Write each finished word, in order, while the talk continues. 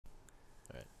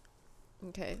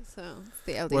Okay, so it's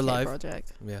the LDK We're live.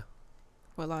 Project. Yeah.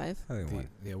 We're live.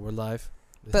 Yeah, we're live.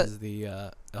 This But- is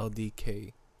the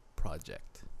LDK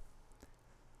Project.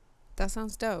 That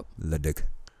sounds dope. LDK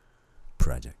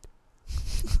Project.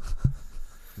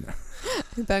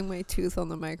 I banged my tooth on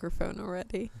the microphone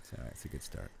already. It's alright. It's a good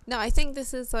start. No, I think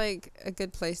this is like a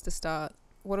good place to start.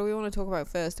 What do we want to talk about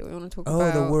first? Do we want to talk Oh,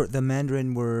 about the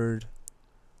Mandarin word.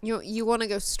 You want to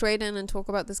go straight in and talk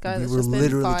about this guy We that's were just been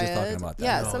literally fired? just talking about that.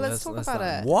 Yeah, No, so let's talk let's about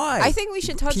not. it. Why? I think we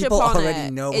should touch People upon already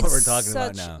it. know what It's we're talking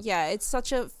about such- now. Yeah, it's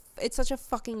such a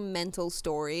fucking mental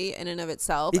story in and of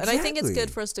itself, and I think it's good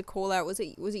Exactly. for us to call out. Was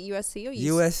it USC or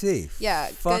USC. Yeah,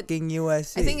 good. Fucking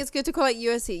USC. I think it's good to call it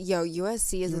USC. Yo,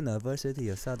 USC is. University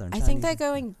of Southern I Chinese. think they're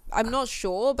going. I'm not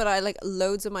sure, but I like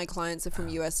loads of my clients are from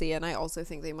USC, and I also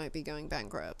think they might be going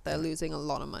bankrupt. They're losing a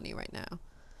lot of money right now.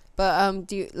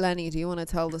 But Lenny, do you want to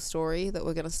tell the story that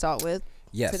we're going to start with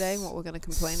today? What we're going to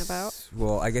complain about?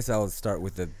 Well, I guess I'll start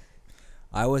with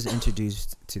I was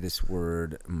introduced to this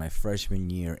word my freshman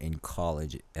year in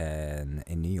college in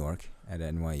New York at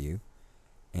NYU,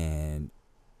 and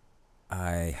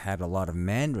I had a lot of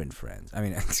Mandarin friends.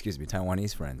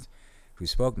 Taiwanese friends who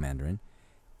spoke Mandarin,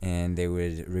 and they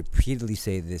would repeatedly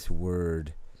say this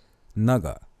word,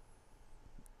 "naga."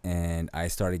 And I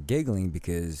started giggling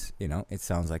because, it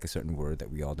sounds like a certain word that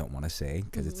we all don't want to say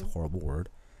because it's a horrible word.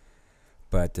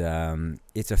 But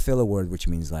it's a filler word, which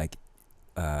means like,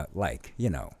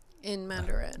 In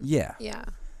Mandarin. Yeah. Yeah.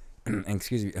 And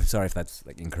excuse me, I'm sorry if that's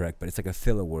like incorrect, but it's like a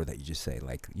filler word that you just say,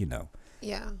 like,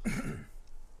 Yeah.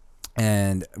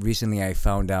 And recently I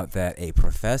found out that a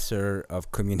professor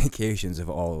of communications of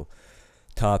all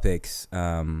topics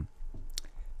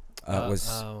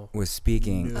was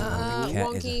speaking. No. The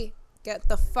cat is Wonky, get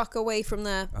the fuck away from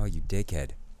there. Oh, you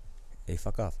dickhead. Hey,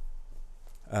 fuck off.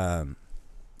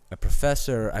 A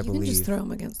professor, I You believe, can just throw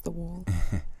him against the wall.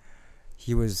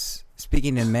 he was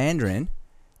speaking in Mandarin,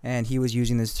 and he was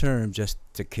using this term just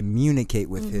to communicate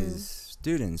with his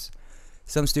students.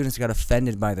 Some students got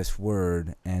offended by this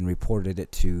word and reported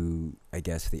it to, I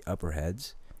guess, the upper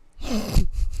heads.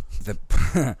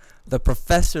 The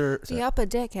professor... The upper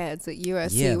dickheads at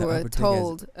USC Yeah, the were upper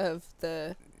told of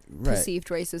the Right. perceived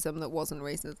racism that wasn't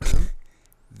racism.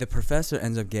 The professor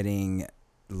ends up getting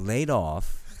laid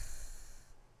off,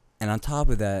 and on top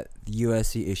of that, the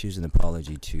USC issues an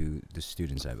apology to the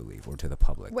students, I believe, or to the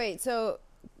public. Wait, so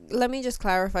let me just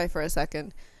clarify for a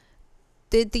second.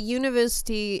 Did the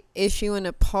university issue an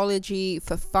apology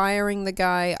for firing the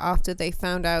guy after they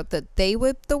found out that they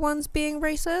were the ones being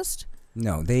racist?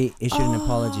 No, they issued an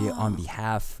apology on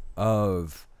behalf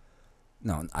of...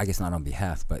 No, I guess not on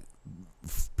behalf, but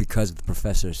because the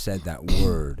professor said that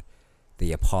word,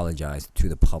 they apologized to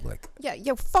the public. Yeah,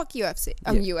 yo, fuck UFC.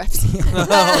 Yeah. UFC.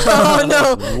 Oh,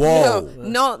 no. Whoa.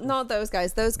 No, not those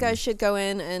guys. Those guys should go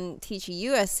in and teach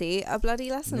USC a bloody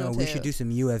lesson or No, two. we should do some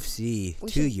UFC We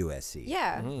to should- USC.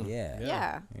 Yeah.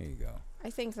 Yeah. There you go. I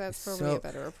think that's probably So- a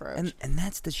better approach. And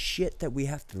that's the shit that we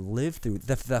have to live through.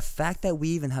 The fact that we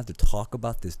even have to talk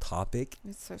about this topic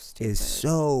It's so stupid. is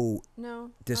so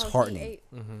no disheartening.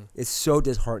 Mm-hmm. It's so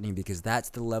disheartening because that's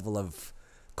the level of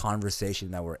conversation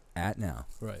that we're at now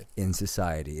Right. in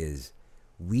society. Is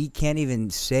we can't even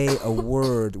say a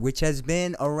word which has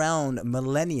been around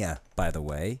millennia, by the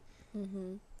way,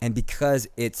 and because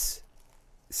it's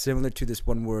similar to this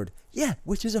one word,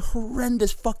 which is a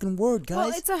horrendous fucking word, guys. Well,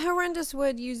 it's a horrendous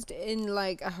word used in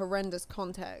like a horrendous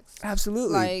context.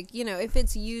 Absolutely. Like, if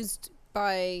it's used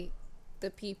by the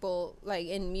people like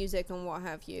in music and what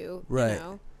have you, Right.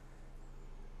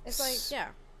 It's like, yeah.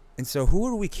 And so who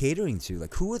are we catering to?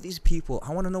 Like, who are these people?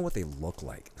 I want to know what they look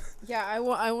like. Yeah, I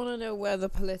want to know where the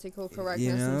political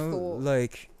correctness and thought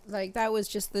like that was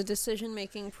just the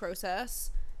decision-making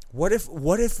process. What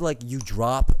if like you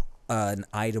drop an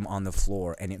item on the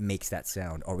floor and it makes that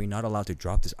sound? Are we not allowed to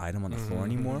drop this item on the floor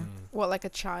anymore? What, like a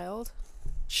child?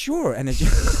 Sure, and it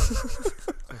just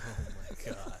Oh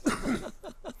my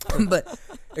god. but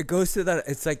it goes to that.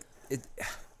 It's like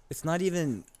it's not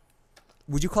even.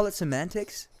 Would you call it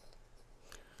semantics?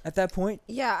 At that point?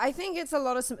 Yeah, I think it's a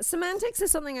lot of semantics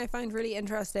is something I find really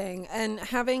interesting, and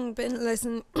having been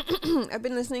I've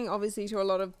been listening obviously to a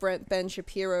lot of Ben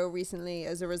Shapiro recently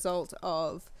as a result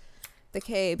of the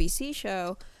KABC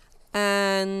show,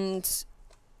 and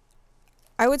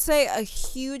I would say a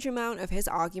huge amount of his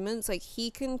arguments, like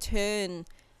he can turn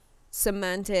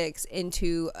semantics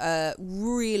into a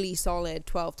really solid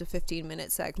 12 to 15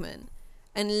 minute segment.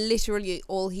 And literally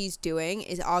all he's doing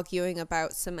is arguing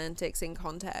about semantics in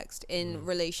context in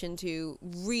relation to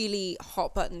really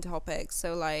hot button topics.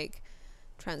 So like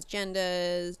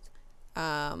transgenders,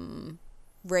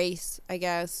 race, I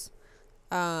guess,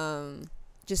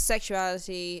 just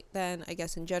sexuality, then I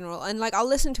guess in general. And like I'll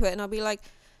listen to it and I'll be like,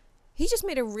 he just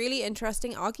made a really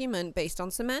interesting argument based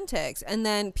on semantics, and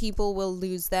then people will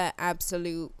lose their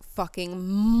absolute fucking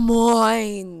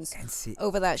minds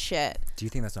over that shit. Do you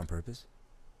think that's on purpose?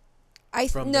 I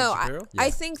Yeah.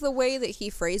 think the way that he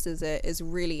phrases it is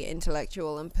really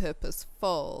intellectual and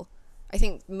purposeful. I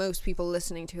think most people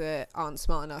listening to it aren't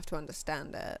smart enough to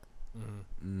understand it.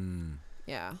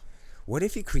 Yeah. What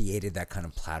if he created that kind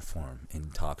of platform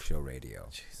in talk show radio?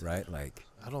 Jesus. Right? Like,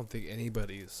 I don't think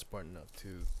anybody is smart enough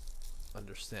to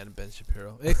understand Ben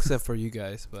Shapiro, except for you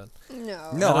guys. But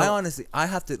no, I honestly, I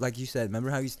have to, like you said. Remember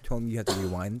how you told me you have to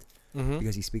rewind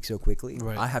because he speaks so quickly?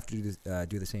 Right. I have to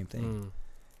do the same thing.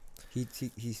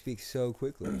 He speaks so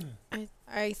quickly.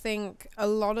 I think a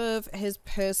lot of his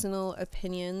personal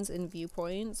opinions and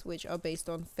viewpoints, which are based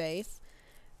on faith,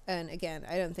 and again,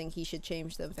 I don't think he should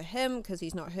change them for him because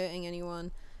he's not hurting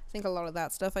anyone. I think a lot of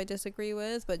that stuff I disagree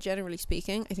with, but generally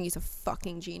speaking, I think he's a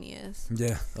fucking genius.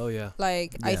 Yeah. Oh yeah.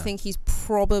 Like, I think he's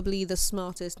probably the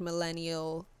smartest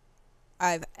millennial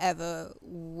I've ever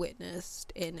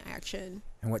witnessed in action.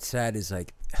 And what's sad is,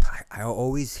 like, I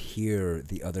always hear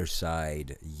the other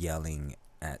side yelling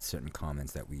at certain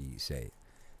comments that we say.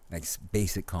 Like,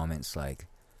 basic comments like,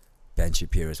 Ben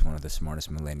Shapiro is one of the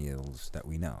smartest millennials that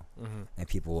we know. And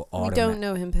people will We don't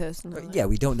know him personally. Yeah,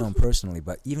 we don't know him personally,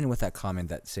 but even with that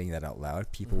comment, saying that out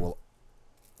loud, people will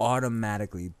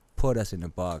automatically put us in a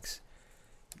box,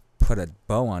 put a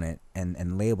bow on it,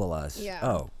 and label us,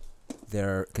 oh,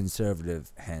 they're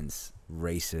conservative, hence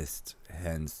racist,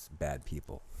 hence bad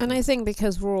people. And I think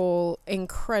because we're all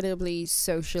incredibly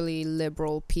socially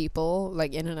liberal people,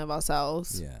 like in and of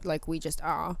ourselves, like we just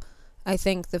are, I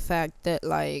think the fact that,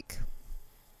 like,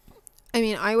 I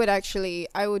mean, I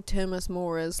would term us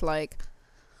more as like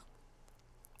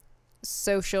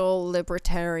social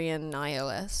libertarian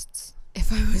nihilists,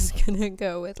 if I was gonna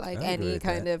go with like any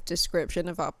kind of description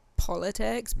of our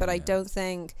politics. But I don't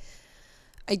think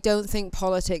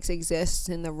politics exists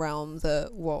in the realm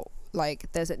that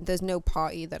there's no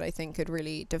party that I think could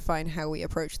really define how we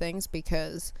approach things,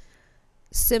 because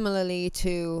similarly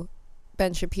to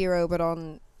Ben Shapiro, but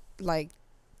on like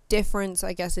difference,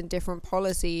 I guess, in different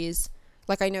policies.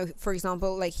 Like, I know, for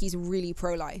example, like, he's really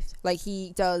pro-life. Like,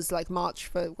 he does like march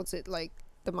for, what's it, like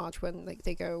the march when like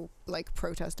they go like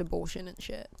protest abortion and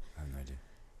shit. I have no idea.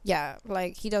 Yeah,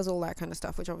 like he does all that kind of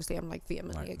stuff, which obviously I'm like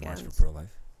vehemently against. March for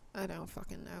pro-life. I don't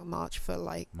fucking know. March for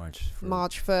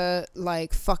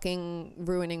like fucking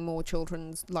ruining more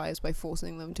children's lives by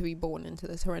forcing them to be born into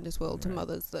this horrendous world to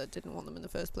mothers that didn't want them in the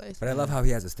first place. But I love how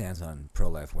he has a stance on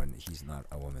pro-life when he's not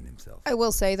a woman himself. I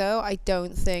will say, though, I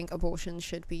don't think abortion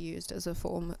should be used as a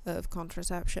form of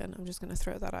contraception. I'm just going to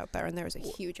throw that out there, and there is a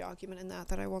huge argument in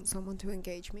that I want someone to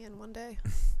engage me in one day.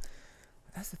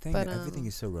 That's the thing. But, everything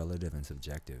is so relative and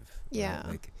subjective. Yeah.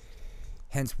 Right? Like,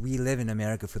 hence, we live in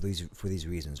America for these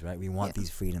reasons, right? We want these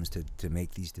freedoms to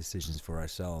make these decisions for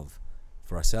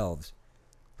ourselves.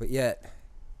 But yet,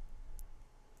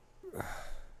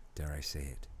 dare I say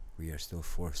it, we are still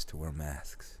forced to wear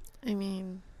masks. I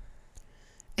mean,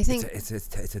 I think it's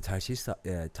a touchy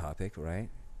topic, right?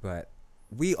 But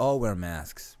we all wear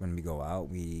masks when we go out.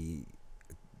 We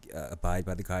abide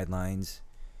by the guidelines,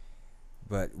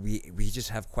 but we just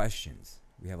have questions.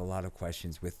 We have a lot of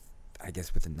questions with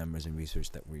the numbers and research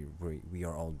that we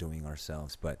are all doing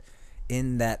ourselves. But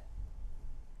in that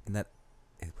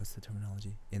what's the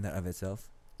terminology? In and of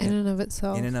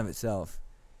itself,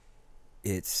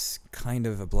 it's kind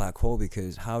of a black hole,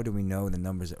 because how do we know the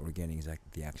numbers that we're getting is like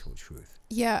the actual truth?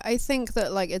 Yeah, I think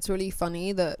that like it's really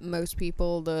funny that most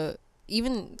people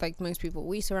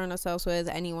we surround ourselves with,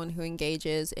 anyone who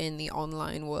engages in the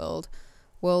online world,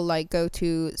 will like go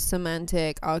to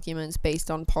semantic arguments based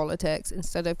on politics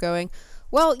instead of going,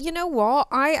 well, you know what,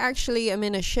 I actually am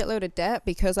in a shitload of debt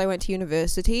because I went to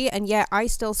university, and yet I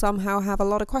still somehow have a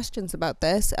lot of questions about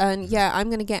this, and I'm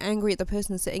going to get angry at the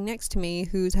person sitting next to me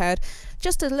who's had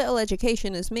just as little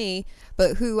education as me,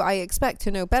 but who I expect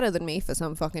to know better than me for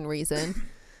some fucking reason.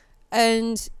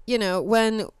 And, you know,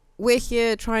 when we're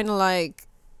here trying to like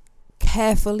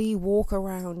carefully walk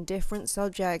around different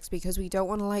subjects because we don't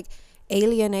want to like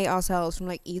alienate ourselves from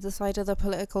like either side of the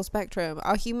political spectrum,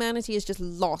 our humanity is just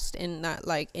lost in that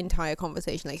like entire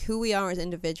conversation. Like, who we are as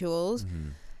individuals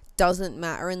doesn't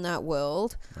matter in that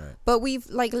world. Right. But we've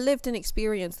like lived an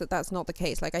experience that's not the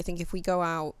case. Like, I think if we go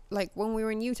out, like when we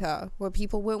were in Utah, where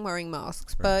people weren't wearing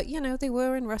masks, but you know, they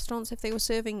were in restaurants if they were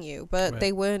serving you, but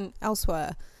they weren't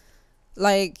elsewhere.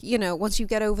 Like, you know, once you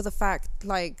get over the fact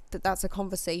like that's a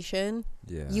conversation,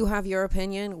 you have your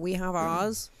opinion, we have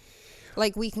ours.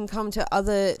 Like, we can come to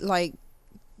other like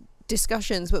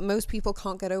discussions, but most people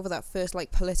can't get over that first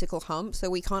like political hump, so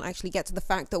we can't actually get to the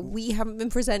fact that we haven't been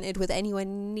presented with anywhere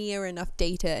near enough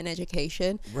data and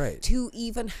education to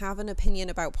even have an opinion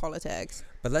about politics.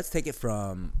 But let's take it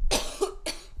from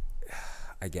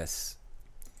I guess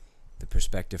the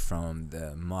perspective from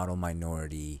the model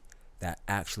minority that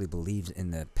actually believes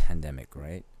in the pandemic,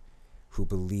 right? Who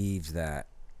believes that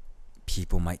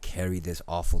people might carry this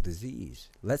awful disease.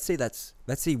 Let's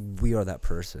say we are that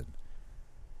person.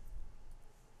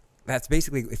 That's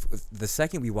basically, if the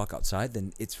second we walk outside,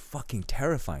 then it's fucking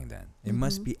terrifying then. It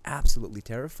must be absolutely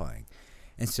terrifying.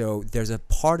 And so there's a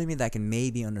part of me that can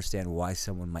maybe understand why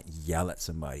someone might yell at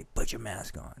somebody, put your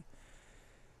mask on.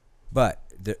 But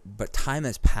time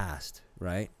has passed,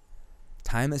 right?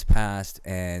 Time has passed,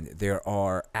 and there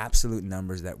are absolute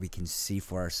numbers that we can see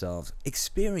for ourselves.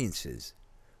 Experiences.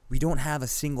 We don't have a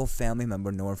single family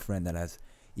member nor friend that has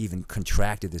even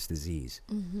contracted this disease.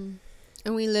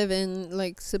 And we live in,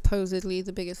 like, supposedly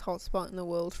the biggest hotspot in the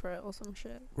world for it or some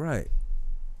shit. Right.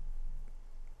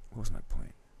 What was my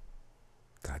point?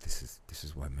 God, this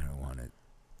is why marijuana...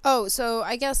 Oh, so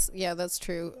I guess, yeah, that's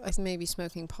true. I maybe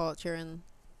smoking pot during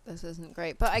this isn't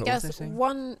great. But I guess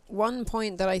one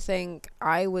point that I think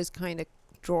I was kind of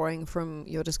drawing from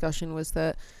your discussion was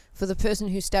that for the person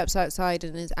who steps outside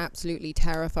and is absolutely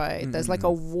terrified, there's like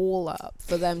a wall up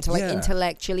for them to like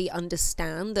intellectually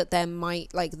understand that there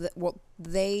might like what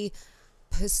they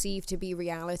perceive to be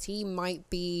reality might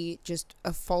be just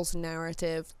a false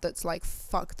narrative that's like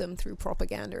fucked them through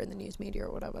propaganda in the news media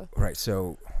or whatever. Right.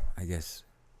 So I guess...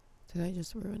 Did I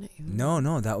just ruin it?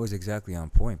 No, that was exactly on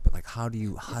point. But like, how do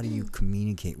you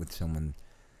communicate with someone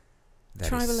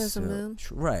that tribalism, man?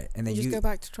 Right, and then you just go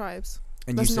back to tribes.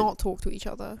 And let's not talk to each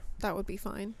other. That would be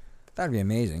fine. That'd be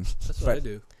amazing. That's what I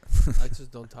do. I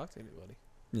just don't talk to anybody.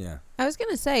 Yeah. I was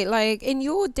gonna say, like, in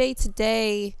your day to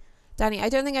day, Danny, I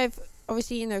don't think I've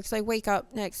obviously, you know, because I wake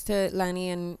up next to Lanny,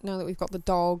 and now that we've got the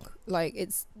dog, like,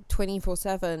 it's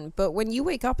 24/7. But when you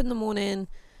wake up in the morning,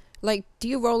 like, do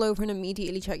you roll over and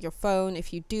immediately check your phone?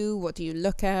 If you do, what do you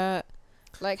look at?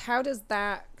 Like, how does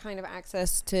that kind of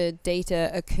access to data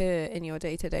occur in your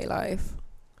day-to-day life?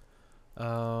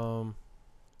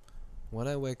 When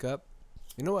I wake up,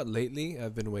 you know what? Lately,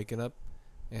 I've been waking up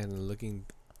and looking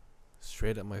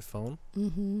straight at my phone,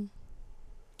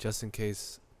 just in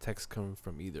case texts come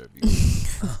from either of you.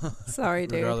 Sorry,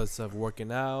 dude. Regardless of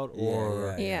working out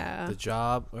or the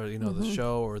job or, you know, the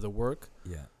show or the work.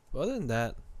 Yeah. But other than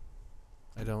that,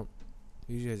 I don't.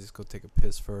 Usually I just go take a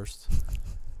piss first.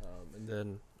 And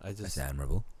then I just... That's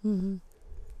admirable. Hang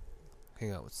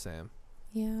out with Sam.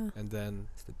 Yeah. And then...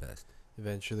 It's the best.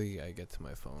 Eventually I get to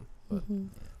my phone. But,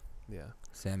 yeah.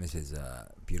 Sam is his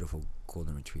beautiful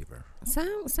golden retriever.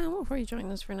 Sam will probably join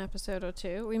us for an episode or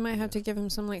two. We might have to give him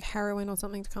some, like, heroin or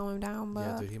something to calm him down, but...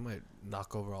 Yeah, dude, he might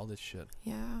knock over all this shit.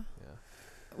 Yeah.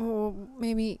 Or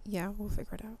maybe... Yeah, we'll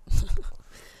figure it out.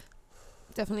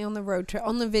 Definitely on the road trip.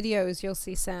 On the videos, you'll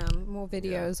see Sam. More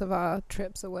videos of our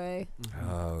trips away.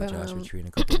 Oh, but, Josh retreat in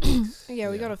a couple of weeks. Yeah,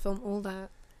 we gotta film all that.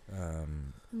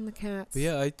 And the cats. But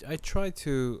yeah, I try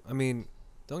to... I mean,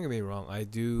 don't get me wrong. I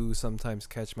do sometimes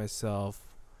catch myself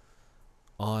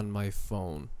on my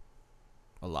phone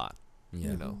a lot.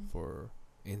 Yeah. You know, for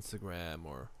Instagram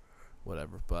or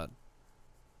whatever. But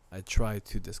I try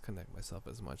to disconnect myself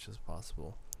as much as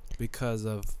possible. Because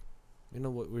of... You know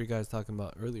what were you guys talking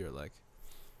about earlier? Like...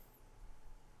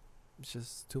 It's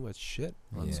just too much shit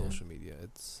on social media.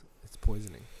 It's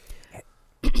poisoning.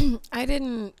 I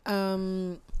didn't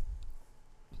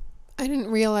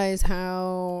realize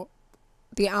how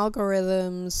the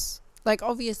algorithms, like,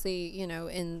 obviously, you know,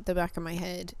 in the back of my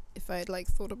head, if I had like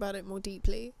thought about it more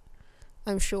deeply,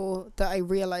 I'm sure that I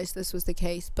realized this was the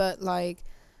case. But like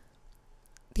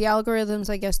the algorithms,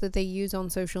 I guess, that they use on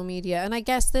social media, and I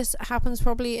guess this happens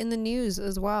probably in the news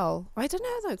as well. I don't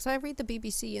know though, because I read the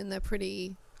BBC and they're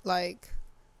pretty, like,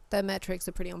 their metrics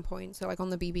are pretty on point. So like on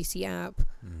the BBC app,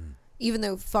 even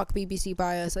though fuck BBC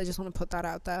bias, I just want to put that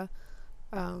out there.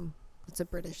 It's a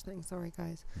British thing, sorry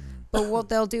guys. But what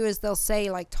they'll do is they'll say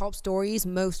like top stories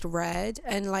most read,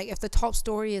 and like if the top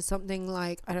story is something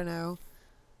like, I don't know,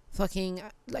 fucking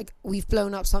like we've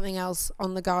blown up something else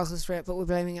on the Gaza Strip but we're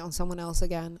blaming it on someone else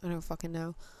again, I don't fucking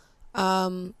know,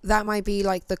 that might be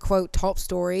like the quote top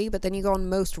story, but then you go on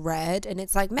most read and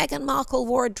it's like Meghan Markle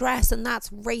wore a dress and that's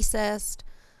racist.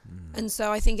 And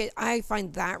so I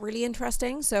find that really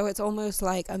interesting. So it's almost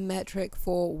like a metric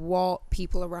for what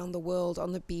people around the world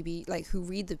on the BBC, like who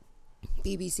read the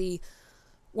BBC,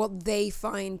 what they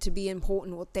find to be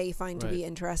important, what they find to be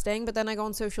interesting. But then I go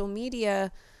on social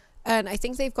media, and I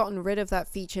think they've gotten rid of that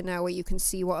feature now where you can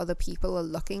see what other people are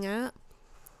looking at.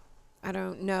 I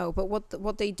don't know, but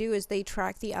what they do is they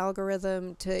track the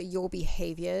algorithm to your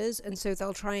behaviors, and so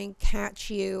they'll try and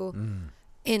catch you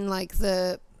in like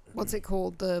the what's it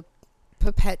called, the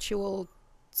perpetual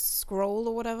scroll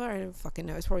or whatever. I don't fucking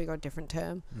know. It's probably got a different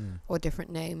term or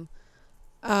different name.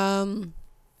 And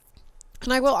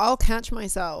I'll catch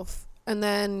myself, and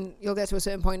then you'll get to a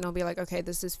certain point and I'll be like, okay,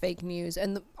 this is fake news.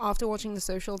 And after watching The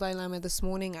Social Dilemma this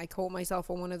morning, I caught myself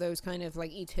on one of those kind of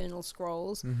like eternal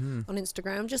scrolls on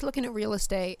Instagram, just looking at real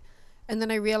estate. And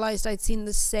then I realized I'd seen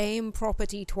the same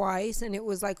property twice, and it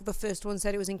was like the first one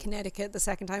said it was in Connecticut, the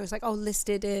second time it was like, oh,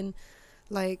 listed in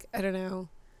like, I don't know,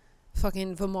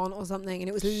 fucking Vermont or something, and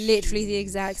it was literally the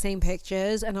exact same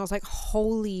pictures. And I was like,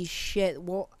 holy shit,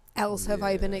 what else have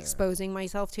I been exposing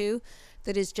myself to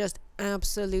that is just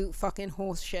absolute fucking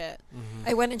horse shit?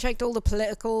 I went and checked all the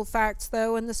political facts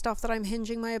though, and the stuff that I'm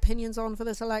hinging my opinions on for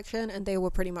this election, and they were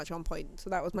pretty much on point. So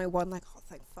that was my one like, oh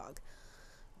thank fuck.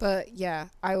 But yeah,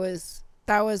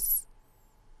 that was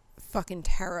fucking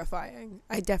terrifying.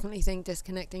 I definitely think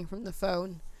disconnecting from the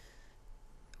phone,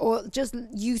 or just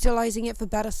utilizing it for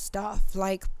better stuff,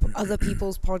 like other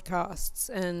people's podcasts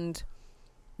and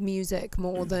music,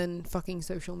 more than fucking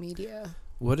social media.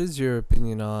 What is your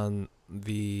opinion on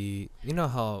the, you know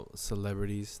how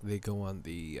celebrities, they go on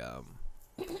the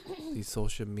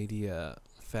social media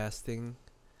fasting,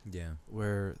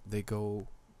 where they go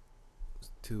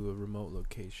to a remote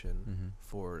location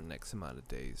for an X amount of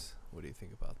days? What do you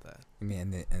think about that? I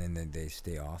mean, and then they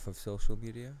stay off of social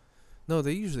media? No,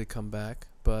 they usually come back,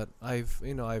 but I've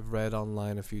read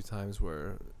online a few times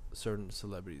where certain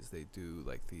celebrities, they do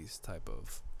like these type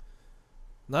of,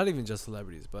 not even just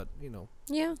celebrities, but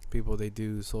people, they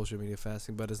do social media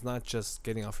fasting. But it's not just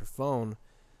getting off your phone.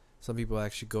 Some people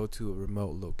actually go to a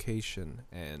remote location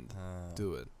and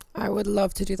do it. I would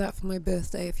love to do that for my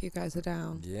birthday if you guys are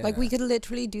down. Yeah. Like, we could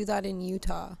literally do that in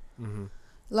Utah.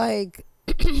 Like,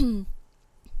 I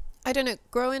don't know,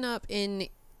 growing up in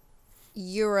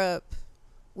Europe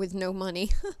with no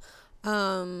money,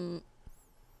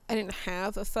 I didn't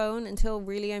have a phone until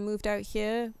really I moved out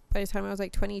here. By the time I was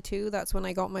like 22, that's when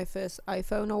I got my first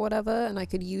iPhone or whatever, and I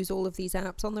could use all of these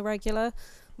apps on the regular.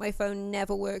 My phone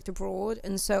never worked abroad,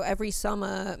 and so every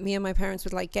summer me and my parents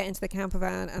would like get into the camper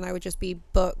van, and I would just be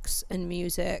books and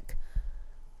music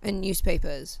and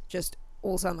newspapers just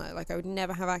all summer. Like, I would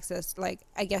never have access. Like,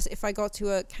 I guess if I got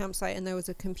to a campsite and there was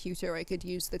a computer, I could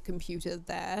use the computer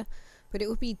there, but it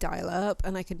would be dial up,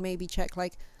 and I could maybe check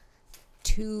like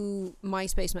 2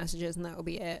 MySpace messages, and that would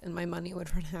be it, and my money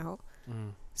would run out.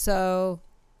 So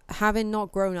having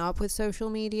not grown up with social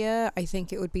media, I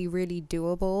think it would be really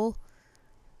doable.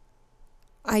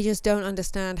 I just don't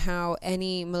understand how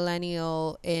any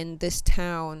millennial in this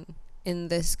town, in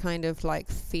this kind of like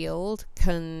field,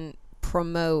 can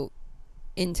promote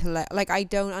intellect. Like, I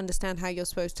don't understand how you're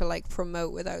supposed to like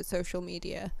promote without social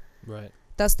media. Right.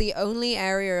 That's the only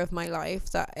area of my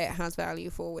life that it has value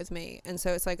for with me. And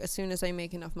so it's like, as soon as I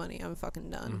make enough money, I'm fucking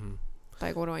done.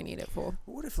 Like, what do I need it for?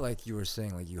 What if, like, you were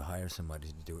saying, like, you hire somebody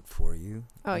to do it for you?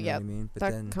 Oh, you know yeah. what I mean? But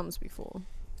that then comes before.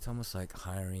 it's almost like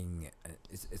hiring.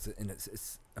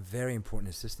 It's a very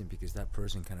important assistant, because that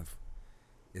person kind of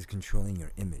is controlling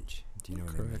your image. Do you know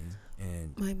what I mean?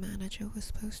 And my manager was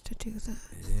supposed to do that.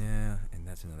 yeah, and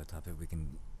that's another topic we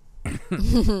can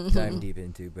dive deep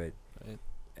into. But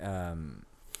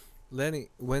Lanny,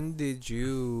 when did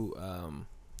you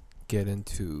get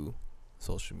into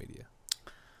social media?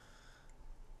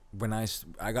 when I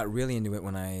got really into it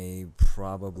when I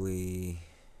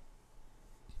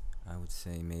would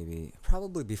say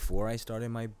probably before I started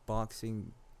my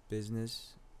boxing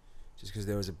business, just because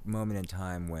there was a moment in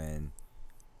time when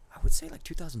I would say like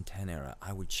 2010 era,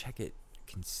 I would check it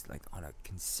like on a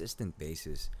consistent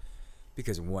basis,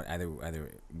 because either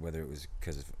whether it was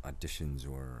because of auditions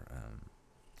or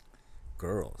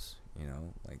girls, you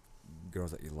know, like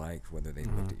girls that you liked, whether they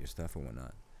looked at your stuff or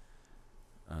whatnot.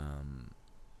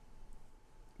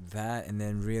 That, and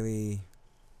then really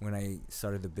when I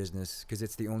started the business, because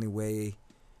it's the only way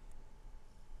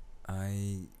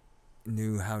I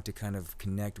knew how to kind of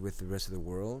connect with the rest of the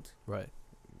world, right?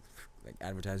 Like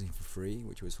advertising for free,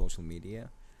 which was social media.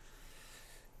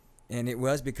 And it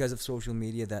was because of social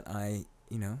media that I,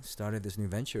 started this new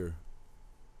venture.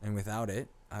 And without it,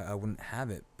 I wouldn't have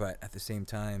it. But at the same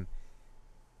time,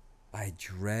 I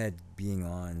dread being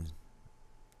on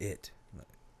it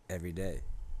every day,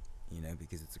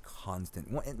 because it's a constant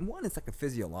one. It's like a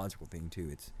physiological thing too.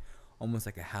 It's almost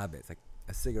like a habit. It's like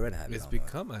a cigarette habit. It's almost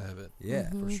become a habit. Yeah,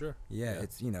 for sure. Yeah,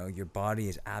 it's your body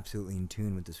is absolutely in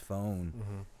tune with this phone.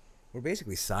 We're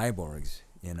basically cyborgs,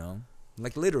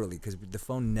 like literally, because the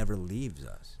phone never leaves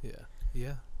us.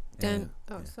 Yeah.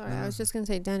 Sorry. I was just gonna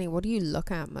say, Danny, what do you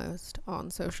look at most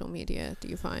on social media? Do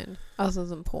you find other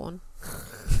than porn?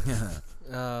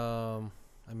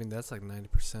 I mean, that's like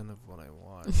 90% of what I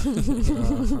watch.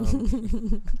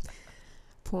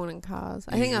 Porn and cars.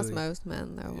 I think that's most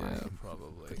men, though. Yeah, right?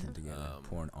 probably.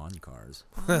 Porn on cars.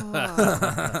 Oh,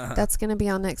 that's gonna be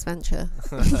our next venture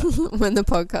when the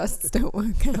podcasts don't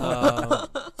work out.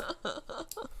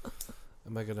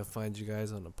 Am I gonna find you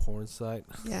guys on a porn site?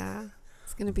 Yeah,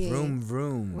 it's gonna be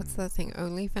vroom. What's that thing?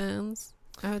 OnlyFans.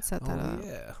 I would set that up.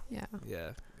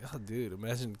 Yeah. Oh, dude,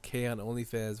 imagine Kay on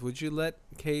OnlyFans. Would you let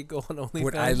Kay go on OnlyFans?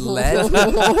 Would I let? Would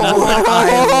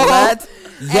I let?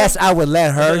 Yes, I would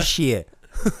let her. Shit.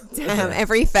 Damn,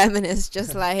 every feminist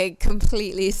just like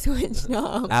completely switched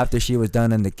off. After she was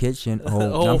done in the kitchen.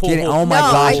 No, I'm kidding. Oh my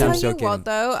gosh, I'm so kidding. What,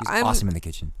 though, she's awesome in the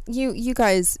kitchen. You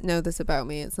guys know this about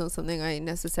me. It's not something I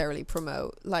necessarily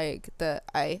promote. Like that,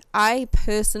 I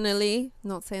personally,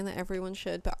 not saying that everyone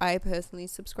should, but I personally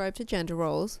subscribe to gender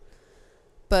roles.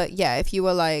 But yeah, if you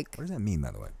were like, what does that mean,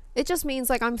 by the way? It just means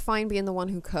like I'm fine being the one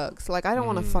who cooks. Like I don't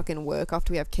want to fucking work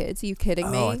after we have kids. Are you kidding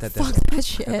me? Fuck that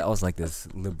shit. That was like this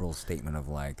liberal statement of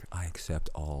like I accept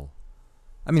all.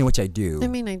 I mean, which I do. I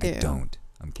mean, I do. I don't.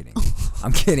 I'm kidding.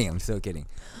 I'm kidding. I'm so kidding.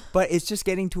 But it's just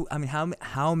getting to. I mean,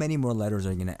 how many more letters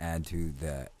are you gonna add to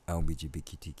the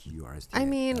LGBTQRST? I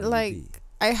mean, like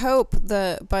I hope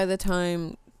that by the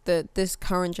time that this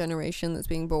current generation that's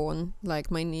being born,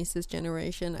 like my niece's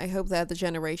generation, I hope they're the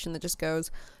generation that just goes,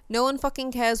 no one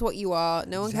fucking cares what you are,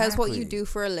 no one cares what you do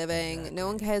for a living, no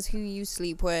one cares who you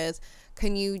sleep with,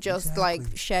 can you just like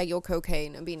share your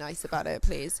cocaine and be nice about it,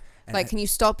 please? And like, can you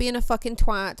stop being a fucking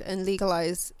twat and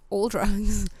legalize all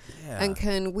drugs? And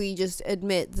can we just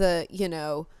admit that, you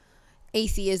know,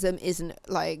 atheism isn't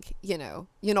like, you know,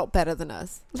 you're not better than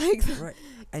us. Like, right.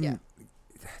 And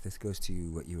this goes to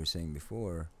what you were saying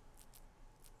before.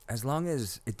 As long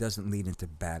as it doesn't lead into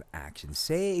bad action,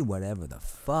 say whatever the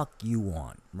fuck you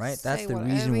want, right? That's the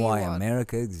reason why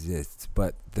America exists.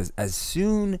 But as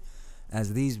soon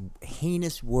as these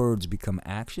heinous words become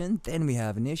action, then we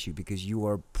have an issue, because you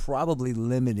are probably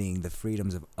limiting the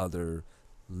freedoms of other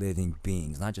living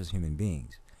beings, not just human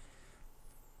beings.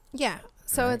 Yeah.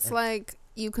 So it's like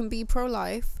you can be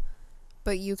pro-life,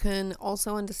 but you can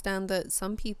also understand that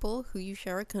some people who you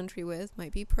share a country with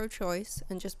might be pro-choice,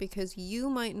 and just because you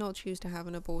might not choose to have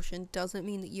an abortion doesn't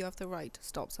mean that you have the right to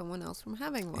stop someone else from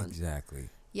having one. Exactly.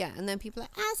 Yeah, and then people are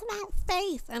like, it's about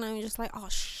faith, and I'm just like, oh,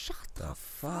 shut the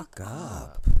fuck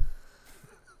up.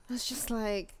 It's just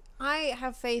like, I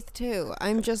have faith too.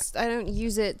 I don't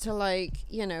use it to like,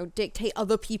 you know, dictate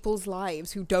other people's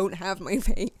lives who don't have my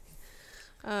faith.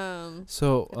 Going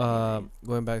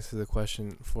back to the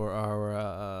question for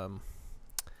our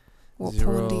what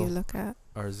porn do you look at?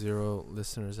 Our 0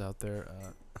 listeners out there,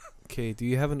 Kay, do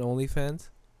you have an OnlyFans?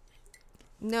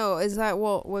 No, is that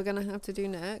what we're gonna have to do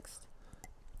next?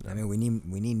 I mean, we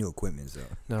need new equipment, so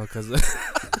no, because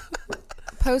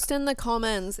post in the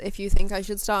comments if you think I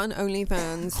should start an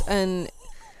OnlyFans, and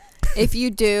if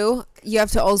you do, you have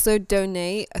to also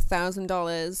donate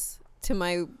 $1,000 to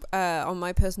my on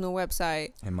my personal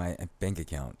website and my bank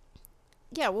account.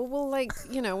 Yeah, well, we'll like,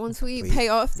 you know, once we pay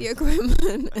off the equipment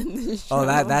and the show. Oh,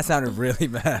 that sounded really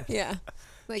bad. Yeah,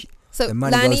 like so. The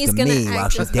money Lanny's goes to me while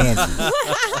she dances.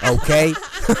 Okay.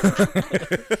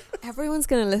 Everyone's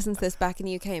gonna listen to this back in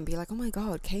the UK and be like, "Oh my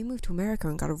God, Kay moved to America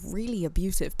and got a really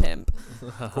abusive pimp."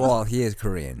 Well, he is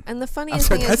Korean. And the funniest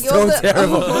thing is, you're so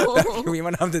terrible. We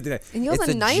went on to do that. And you're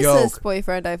the nicest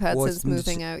boyfriend I've had since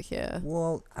moving out here.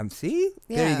 Well, see,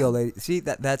 there you go, lady. See,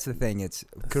 that's the thing. It's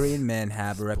Korean men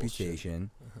have a reputation.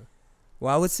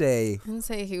 Well, I wouldn't say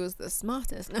he was the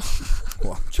smartest. No.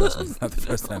 Well, trust me, it's not the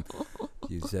first time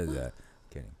you said that.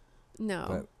 Kidding. No.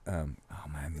 But, oh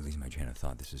man, I'm losing my train of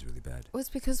thought. This is really bad. Well, it's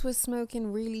because we're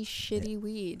smoking really shitty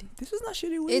weed. This is not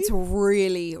shitty weed. It's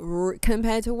really,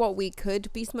 compared to what we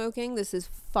could be smoking, this is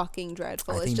fucking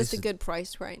dreadful. It's just a good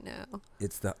price right now.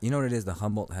 It's you know what it is? The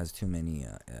Humboldt has too many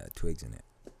twigs in it.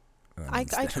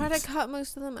 I try to cut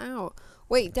most of them out.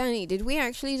 Wait, Danny, did we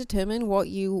actually determine what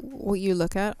you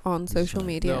look at on social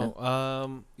media?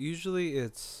 No, usually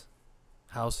it's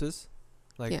houses,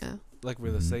 like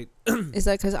real estate. Is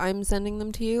that because I'm sending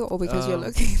them to you, or because you're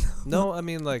looking? No, I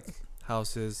mean like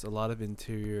houses. A lot of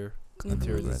interior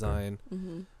design.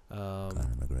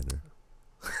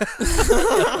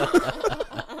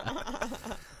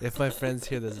 If my friends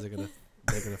hear this, they're gonna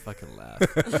fucking laugh.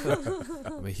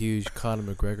 I'm a huge Conor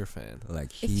McGregor fan.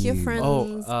 If your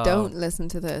friends don't listen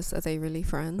to this, are they really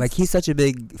friends? Like, he's such a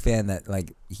big fan that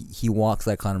like he walks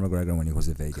like Conor McGregor when he goes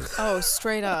to Vegas. Oh,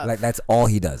 straight up. Like, that's all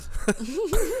he does.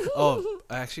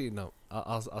 Actually, no.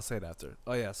 I'll say it after.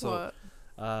 Oh yeah. So,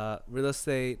 What? real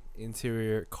estate,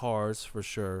 interior, cars for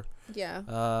sure.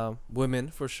 Yeah. Women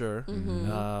for sure.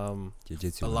 Mm-hmm.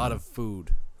 Jiu-jitsu. A lot of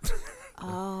food. Oh.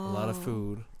 A lot of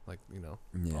food, like Yeah.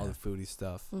 all the foodie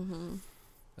stuff. Mm-hmm.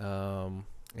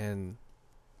 And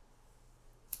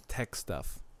tech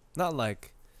stuff. Not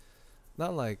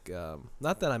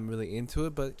that I'm really into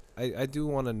it, but I do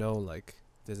want to know like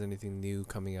if there's anything new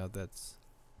coming out that's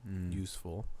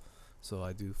useful. So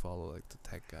I do follow like the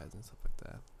tech guys and stuff like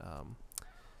that.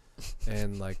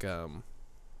 And like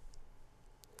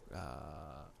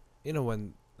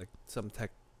when like some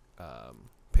tech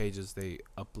pages, they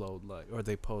upload like, or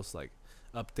they post like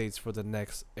updates for the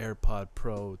next AirPod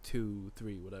Pro 2,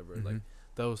 3, whatever, like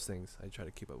those things. I try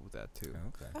to keep up with that too.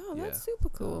 Okay. Oh, Yeah. that's super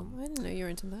cool. I didn't know you were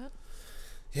into that.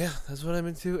 Yeah, that's what I'm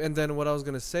into. And then what I was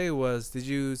gonna say was, did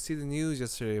you see the news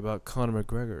yesterday about Conor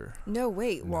McGregor? No,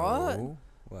 wait, what? No.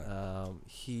 What?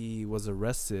 He was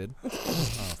arrested. Oh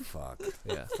fuck.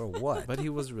 Yeah. For what? But he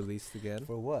was released again.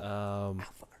 For what?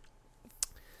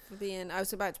 For being, I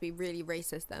was about to be really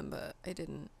racist then, but I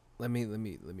didn't. Let me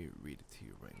read it to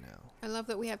you right now. I love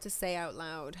that we have to say out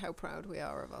loud how proud we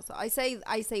are of ourselves.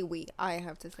 I say we. I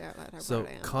have to say out loud how So,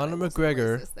 proud I am. Conor but I wasn't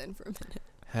McGregor racist then for a minute.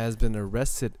 has been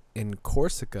arrested in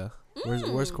Corsica.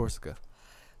 Where's Corsica?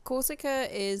 Corsica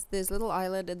is this little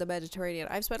island in the Mediterranean.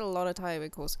 I've spent a lot of time in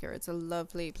Corsica. It's a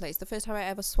lovely place. The first time I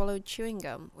ever swallowed chewing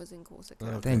gum was in Corsica.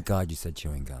 Okay. Thank God you said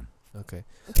chewing gum. Okay.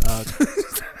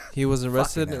 He was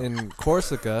arrested in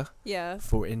Corsica Yeah.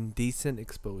 for indecent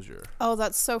exposure. Oh,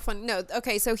 that's so funny. No,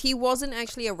 okay, so he wasn't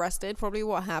actually arrested. Probably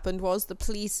what happened was the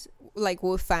police, like,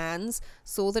 were fans,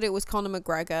 saw that it was Conor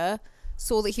McGregor,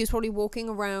 saw that he was probably walking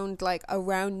around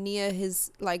near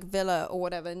his, like, villa or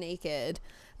whatever, naked.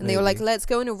 And they were like, let's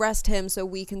go and arrest him so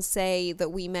we can say that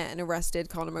we met and arrested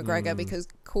Conor McGregor because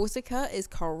Corsica is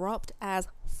corrupt as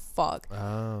fuck.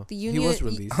 Oh. The union, he was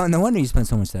released. Oh, no wonder you spent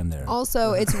so much time there.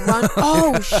 Also, it's run.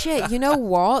 Oh shit! You know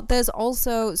what? There's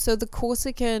also the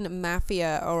Corsican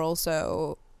mafia are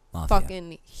also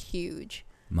fucking huge.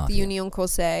 Mafia. The Union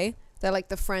Corsairs. They're like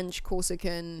the French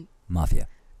Corsican Mafia.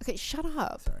 Okay, shut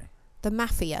up. Sorry. The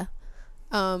mafia.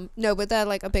 No, but they're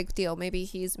like a big deal. Maybe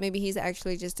he's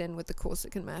actually just in with the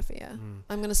Corsican mafia.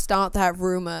 I'm gonna start that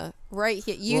rumor right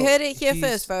here. You heard it here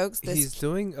first, folks. This he's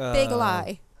doing big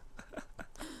lie.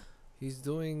 He's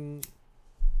doing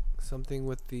something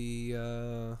with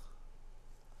the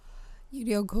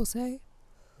Union Corsairs.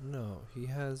 No, he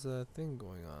has a thing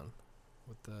going on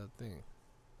with the thing.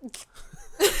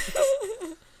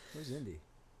 Where's Indy?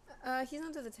 He's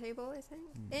under the table, I think.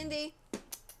 Indy.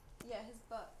 Yeah, his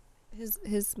butt.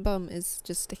 His bum is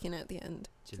just sticking out the end.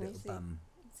 Your little bum.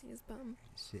 See his bum.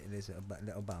 It is a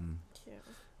little bum. Yeah.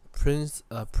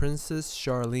 Princess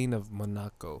Charlene of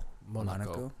Monaco.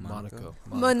 Monaco?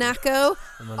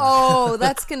 Oh,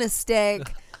 that's gonna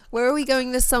stick. Where are we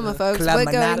going this summer, folks? We're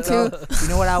going to. You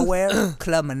know what I wear?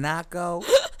 Club Monaco.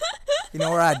 You know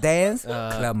where I dance?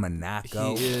 Club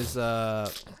Monaco. He is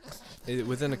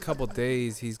within a couple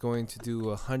days. He's going to do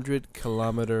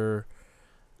 100-kilometer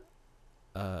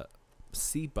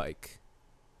sea bike.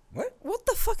 What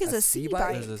the fuck is a sea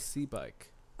bike? There's a sea bike.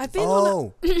 I've been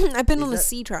on a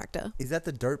sea tractor. Is that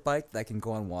the dirt bike that can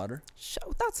go on water?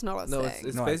 That's not a No, thing.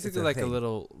 it's basically like a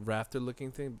little rafter-looking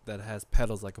thing that has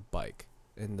pedals like a bike,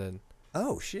 and then.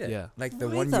 Oh shit! Yeah, like the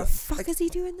Why one. the fuck is he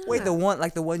doing that? Wait, the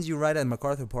ones you ride at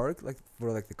MacArthur Park, like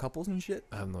for like the couples and shit.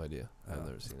 I have no idea. I've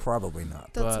never seen it. Probably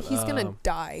not. But, he's gonna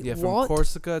die. Yeah, what? from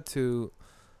Corsica to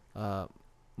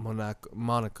Monaco.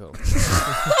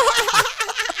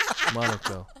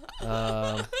 Monaco.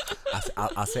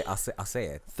 I'll say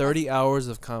it. 30 hours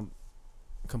of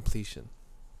completion.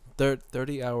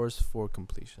 30 hours for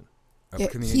completion. Yeah,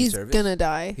 he's gonna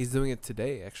die. He's doing it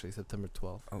today, actually, September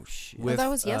 12th. Oh shit! Well, that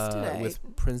was yesterday. With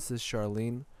Princess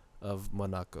Charlene of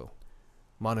Monaco.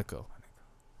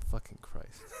 Fucking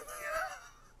Christ.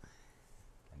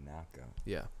 Monaco.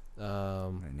 Yeah.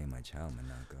 I'm gonna name my child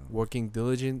Monaco. Working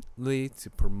diligently to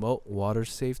promote water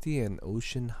safety and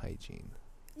ocean hygiene.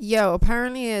 Yo,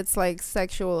 apparently it's like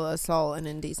sexual assault and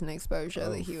indecent exposure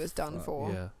that he was done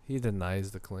for. Yeah, he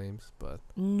denies the claims, but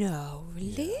no,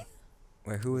 really? Yeah.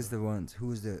 Wait, who was the ones?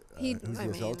 Who's the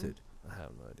assaulted? I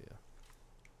have no idea.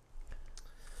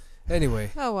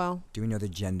 Anyway. Oh well. Do we know the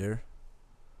gender?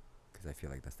 Because I feel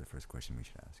like that's the first question we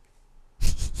should ask.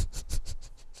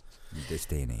 In this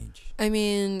day and age. I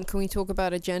mean, can we talk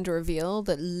about a gender reveal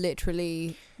that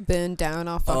literally burned down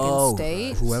our fucking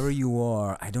state? Whoever you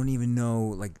are, I don't even know.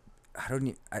 Like,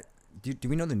 do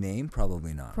we know the name?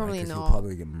 Probably not. Probably right? not. He'll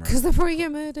probably get murdered. Because they'll probably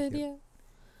get murdered. Yep. Yeah.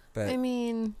 But I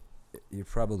mean, you're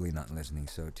probably not listening.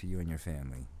 So to you and your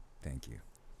family, Thank you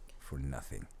for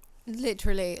nothing.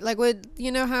 Literally, like,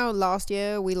 you know how last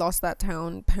year we lost that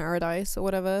town, Paradise or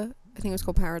whatever? I think it was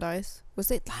called Paradise. Was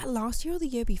it last year or the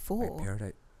year before?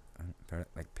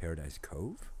 Like Paradise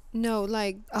Cove? No,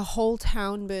 like a whole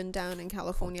town burned down in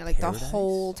California. Like the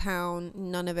whole town,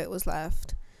 none of it was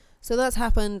left. So that's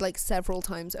happened like several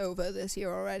times over this year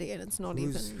already, and it's not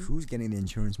Who's getting the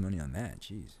insurance money on that?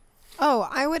 Jeez. Oh,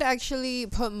 I would actually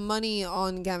put money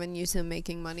on Gavin Newsom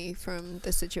making money from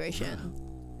this situation.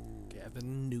 Ooh.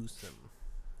 Gavin Newsom.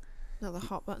 Another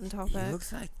hot button topic. He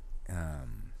looks like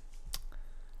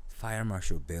Fire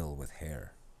Marshal Bill with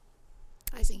hair.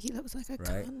 I think he looks like a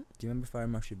right? cunt. Do you remember Fire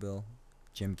Marshal Bill?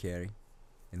 Jim Carrey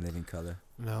in Living Color?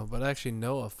 No, but I actually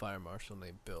know a fire marshal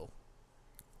named Bill.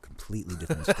 Completely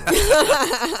different story.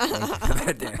 Thank you for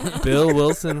that, Dan. Bill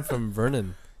Wilson from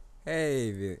Vernon.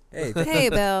 Hey, Hey,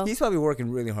 Bill. He's probably working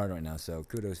really hard right now, so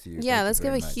kudos to you. Yeah, let's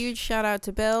give a huge shout out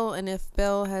to Bill, and if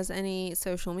Bill has any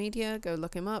social media, go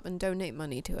look him up and donate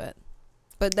money to it.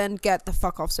 But then get the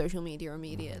fuck off social media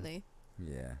immediately.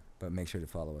 Yeah, but make sure to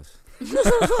follow us.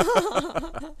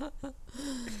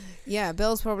 Yeah,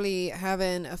 Bill's probably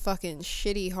having a fucking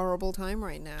shitty, horrible time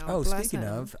right now. Oh, Bless speaking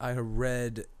him. of, I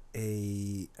read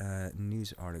a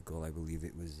news article. I believe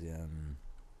it was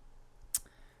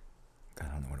I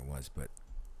don't know what it was, but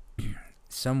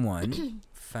someone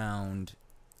found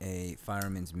a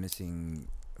fireman's missing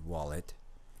wallet,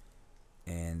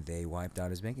 and they wiped out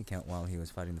his bank account while he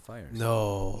was fighting the fires.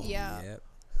 No. Yeah. Yep.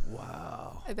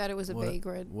 Wow. I bet it was a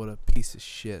vagrant. What a piece of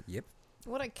shit. Yep.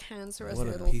 What a cancerous What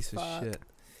little a piece fuck. of shit.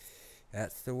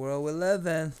 That's the world we live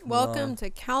in. Welcome to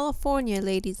California,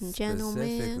 ladies and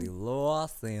specifically gentlemen.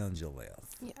 Los Angeles.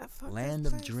 Yeah, fuck Land that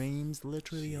of place. dreams,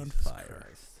 literally on Jesus fire.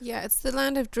 Christ. Yeah, it's the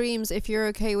land of dreams if you're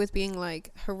okay with being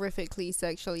like horrifically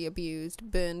sexually abused,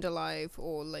 burned alive,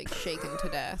 or like shaken to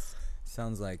death.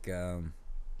 Sounds like the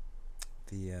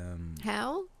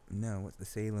Hell? no, what's the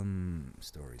Salem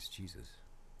stories? Jesus.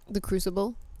 The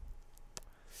Crucible?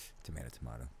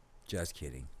 Tomato. Just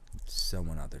kidding.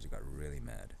 Someone out there just got really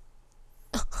mad.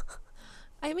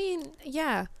 I mean,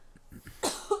 yeah.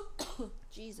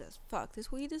 Jesus, fuck, this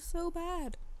weed is so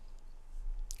bad.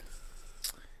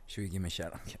 Should we give him a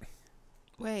shout? I'm kidding.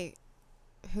 Wait,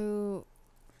 who?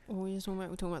 What were we just talking about?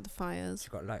 We're talking about the fires. She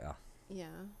got lighter. Yeah.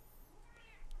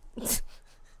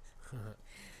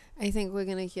 I think we're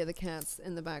gonna hear the cats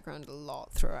in the background a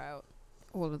lot throughout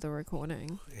all of the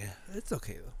recording. Yeah, it's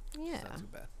okay though. Yeah. It's not too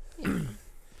bad. Yeah.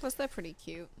 Plus, they're pretty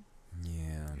cute.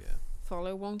 Yeah.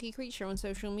 Follow Wonky Creature on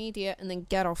social media and then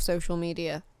get off social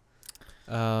media.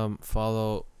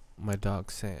 Follow my dog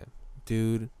Sam.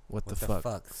 Dude, what the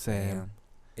fuck, Sam?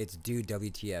 It's dude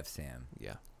WTF Sam.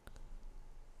 Yeah.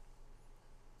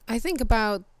 I think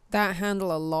about that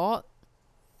handle a lot.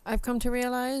 I've come to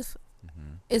realize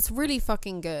it's really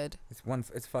fucking good.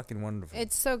 It's fucking wonderful.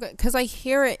 It's so good because I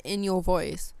hear it in your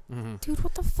voice. Mm-hmm. Dude,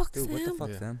 what the fuck, Dude, Sam? what the fuck,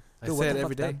 Yeah. Sam? I Dude, say what it the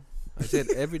every fuck, day. Sam? I say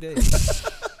it every day.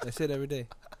 I say it every day.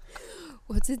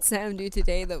 What did Sam do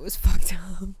today that was fucked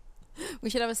up? We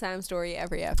should have a Sam story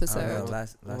every episode.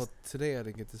 Well, today I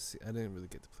didn't really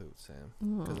get to play with Sam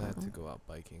because I had to go out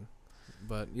biking.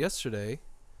 But yesterday,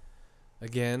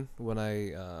 again, when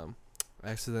I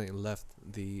accidentally left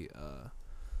the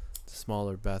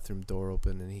smaller bathroom door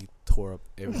open and he tore up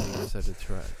everything inside the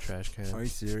trash can. Are you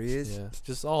serious? Yeah,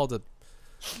 just all the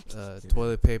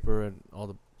toilet paper and all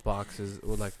the boxes,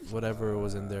 or like whatever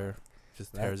was in there,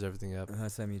 just tears everything up.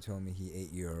 Last time you told me he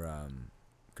ate your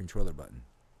controller button.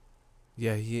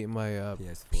 Yeah, he ate my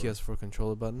PS4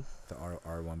 controller button. The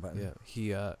R1 button.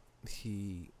 Yeah,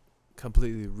 he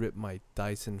completely ripped my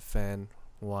Dyson fan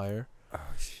wire. Oh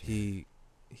shit.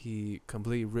 He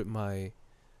completely ripped my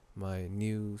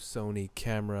new Sony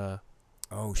camera.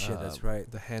 Oh shit, that's right.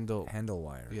 The handle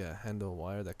wire. Yeah, handle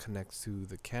wire that connects to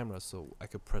the camera, so I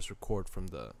could press record from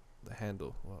the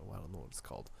handle. Well, I don't know what it's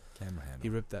called. Camera handle. He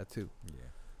ripped that too. Yeah.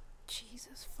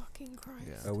 Jesus fucking Christ.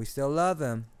 Yeah. But we still love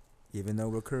him, even though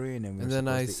we're Korean and we're And then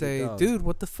I supposed to eat say, dogs. dude,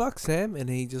 what the fuck, Sam? And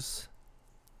he just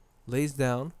lays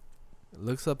down,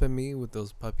 looks up at me with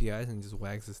those puppy eyes, and just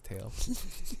wags his tail.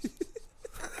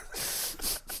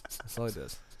 That's all he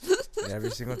does. And every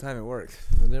single time it works.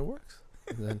 And then it works.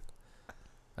 And then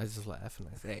I just laugh and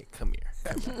I say, hey, come here.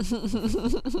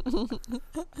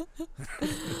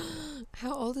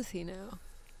 How old is he now?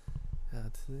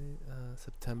 Today,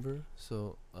 September,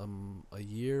 so a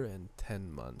year and 10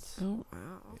 months. Oh,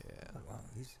 wow. Yeah. Oh, wow.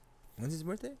 When's his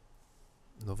birthday?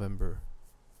 November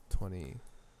 21st.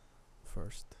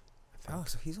 Oh,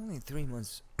 so he's only 3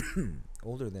 months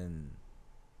older than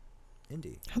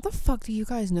Indy. How the fuck do you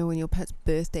guys know when your pet's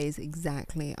birthdays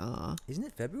exactly are? Isn't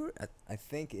it February? I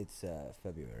think it's I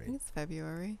February. think it's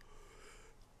February.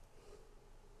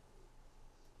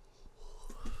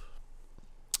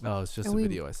 Oh, it's just a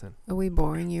video I sent. Are we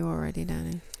boring you already,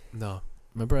 Danny? No.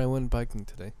 Remember I went biking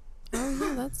today? Oh,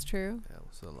 yeah, that's true. Yeah, it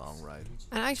was a long ride.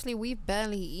 And actually, we've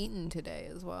barely eaten today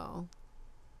as well.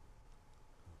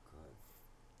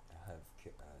 I have a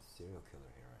serial killer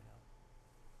here right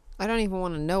now. I don't even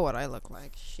want to know what I look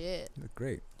like. Shit. You look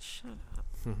great. Shut up.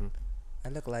 I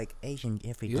look like Asian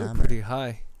Jeffrey Dahmer. You look pretty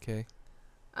high, okay?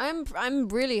 I'm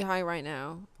really high right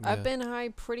now. Yeah. I've been high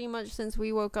pretty much since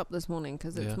we woke up this morning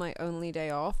because it's my only day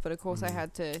off. But of course, I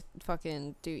had to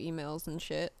fucking do emails and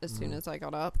shit as soon as I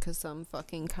got up because some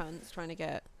fucking cunt's trying to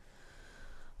get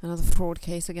another fraud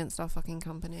case against our fucking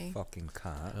company. Fucking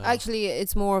cunt. Actually,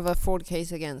 it's more of a fraud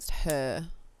case against her,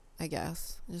 I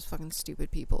guess. Just fucking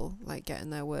stupid people like getting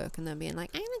their work and then being like,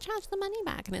 I'm gonna charge the money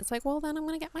back, and it's like, well, then I'm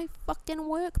gonna get my fucking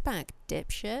work back,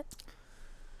 dipshit.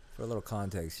 For a little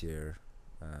context here.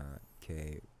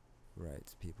 Kay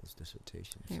writes people's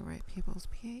dissertations. They write people's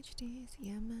PhDs,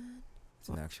 yeah, man. It's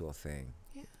an actual thing.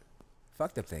 Yeah.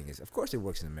 Fucked up thing is, of course, it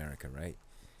works in America, right?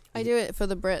 I do it for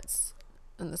the Brits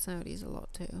and the Saudis a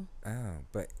lot too. Oh,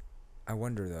 but I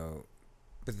wonder though.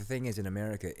 But the thing is, in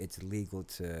America, it's legal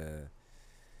to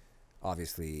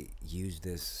obviously use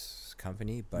this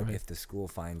company. But if the school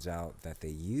finds out that they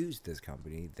used this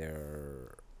company,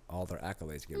 all their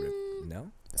accolades get ripped.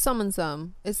 No. Some and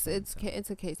some. It's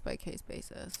a case by case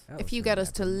basis. Oh, if you get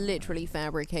us to literally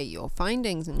fabricate your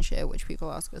findings and shit, which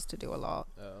people ask us to do a lot,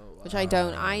 which I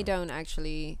don't think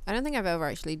I've ever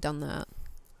actually done that,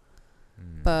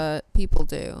 but people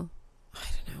do. I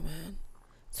don't know, man.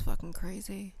 It's fucking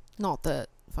crazy. Not that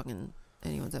fucking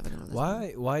anyone's ever gonna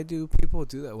listen. Why do people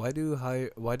do that? Why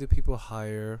do people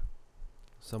hire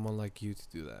someone like you to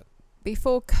do that?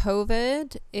 Before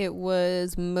COVID, it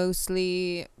was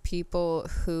mostly people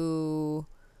who,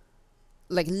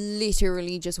 like,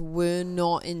 literally just were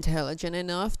not intelligent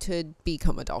enough to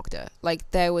become a doctor. Like,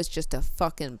 there was just a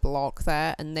fucking block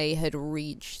there, and they had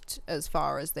reached as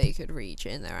far as they could reach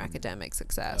in their academic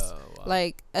success. Oh, wow.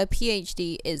 Like, a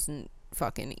PhD isn't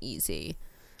fucking easy.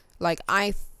 Like,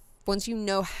 once you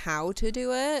know how to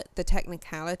do it, the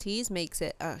technicalities makes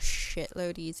it a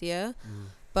shitload easier.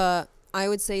 But I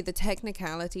would say the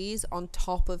technicalities on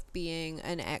top of being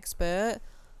an expert,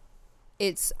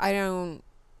 I don't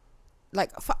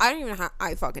even know how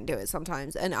I fucking do it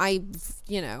sometimes. And I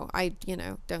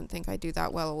don't think I do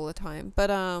that well all the time. But,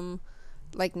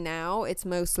 like now it's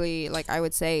mostly like, I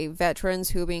would say veterans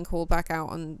who are being called back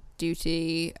out on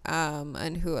duty,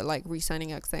 and who are like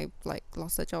re-signing up because they like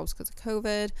lost their jobs because of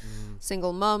COVID,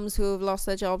 single mums who have lost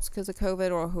their jobs because of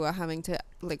COVID, or who are having to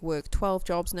like work 12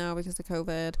 jobs now because of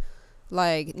COVID.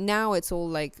 Like, now it's all,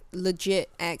 like, legit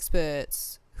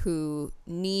experts who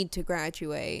need to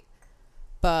graduate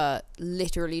but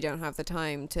literally don't have the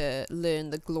time to learn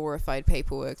the glorified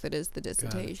paperwork that is the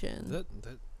dissertation.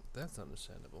 That's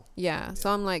understandable. Yeah,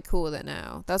 so I'm, like, cool with it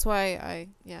now. That's why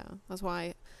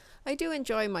I do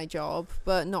enjoy my job,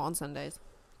 but not on Sundays.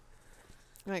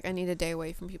 Like, I need a day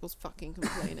away from people's fucking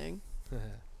complaining.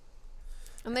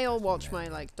 And they all watch my,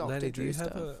 like, Doctor Lanny, do you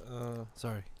have stuff.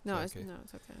 sorry. No, okay.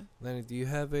 It's okay. Lanny, do you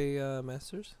have a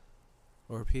master's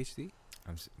or a PhD?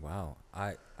 Wow.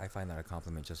 I find that a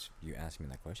compliment just you asking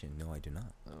me that question. No, I do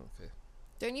not. Oh, okay.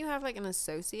 Don't you have, like, an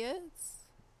associate's?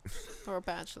 Or a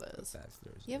bachelor's?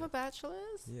 Bachelor's. You have a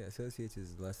bachelor's? Yeah, associate's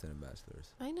is less than a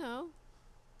bachelor's. I know.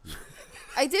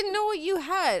 I didn't know what you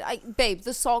had. Babe,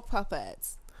 the sock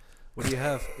puppets. What do you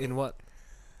have? In what?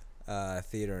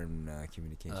 Theater and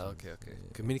communications. Oh, okay. Yeah.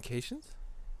 Communications?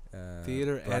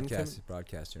 Theater and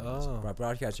broadcast journalism. Oh.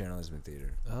 Broadcast journalism and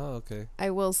theater. Oh, okay. I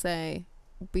will say,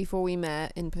 before we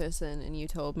met in person and you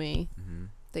told me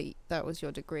that was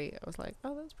your degree, I was like,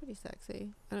 oh, that's pretty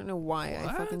sexy. I don't know why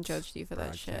I fucking judged you for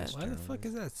that shit. Why the fuck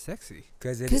is that sexy?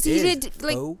 Because he did,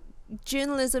 like,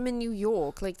 journalism in New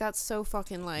York. Like, that's so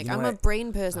fucking, like, I'm a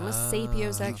brain person. I'm a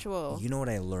sapiosexual. You know what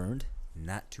I learned?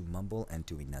 Not to mumble and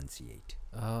to enunciate.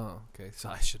 Oh, okay. So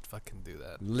I should fucking do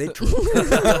that. Literally.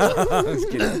 I was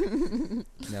kidding.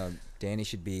 No, Danny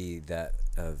should be that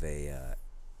of a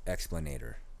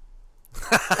explanator.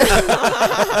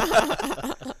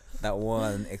 That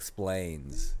one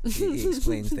explains. He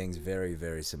explains things very,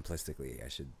 very simplistically, I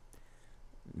should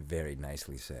very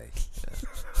nicely say.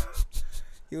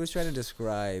 He was trying to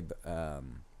describe... you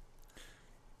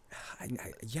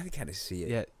have to kind of see it.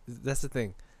 Yeah, that's the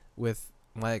thing. With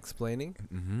my explaining,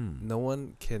 no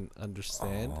one can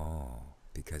understand. Oh,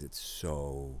 because it's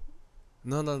so...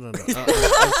 No. I'm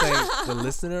saying the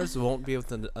listeners won't be able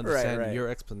to understand your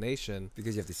explanation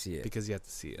because you have to see it.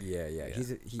 Yeah.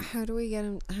 How do we get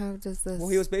him? How does this? Well,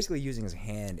 he was basically using his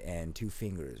hand and two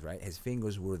fingers, right? His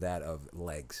fingers were that of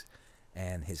legs,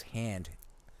 and his hand,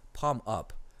 palm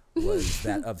up, was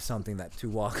that of something that to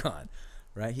walk on,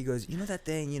 right? He goes, you know that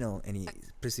thing, and he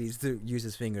proceeds to use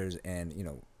his fingers and,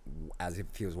 as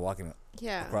if he was walking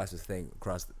across this thing,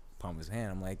 across the palm of his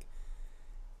hand. I'm like,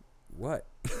 what?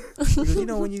 He goes,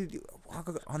 when you walk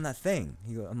on that thing.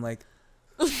 I'm like,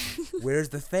 where's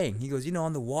the thing? He goes,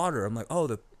 on the water. I'm like, oh,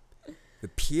 the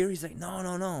pier? He's like,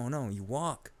 no, you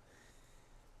walk.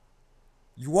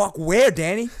 You walk where,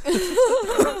 Danny?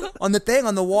 On the thing,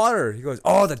 on the water. He goes,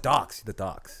 oh, the docks.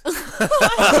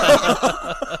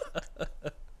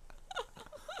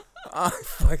 I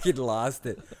fucking lost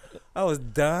it. I was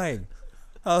dying.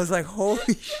 I was like,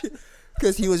 holy shit.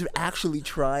 Because he was actually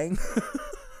trying.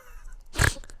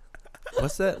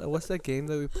 What's that game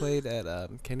that we played at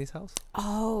Kenny's house?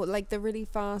 Oh, like the really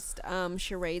fast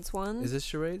charades one? Is this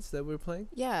charades that we're playing?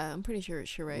 Yeah, I'm pretty sure it's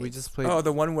charades. We just played. Oh,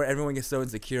 the one where everyone gets so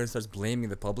insecure and starts blaming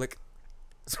the public?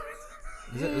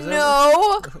 Is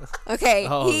no. Okay,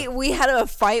 Oh. we had a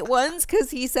fight once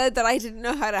because he said that I didn't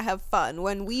know how to have fun,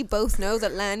 when we both know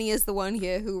that Lanny is the one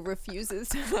here who refuses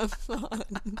to have fun.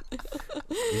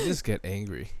 You just get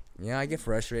angry. Yeah, I get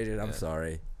frustrated. I'm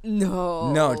sorry.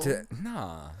 No. Nah.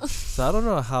 So I don't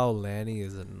know how Lanny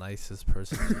is the nicest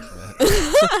person you've met.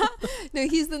 No,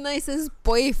 he's the nicest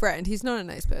boyfriend. He's not a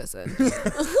nice person.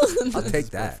 I'll take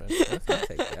that.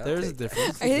 There's a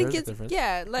difference. I think There's a it's difference.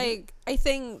 I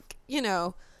think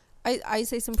I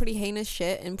say some pretty heinous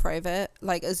shit in private,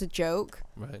 like as a joke.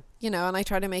 Right. And I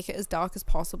try to make it as dark as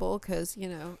possible because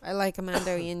I like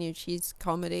Amanda Iannucci's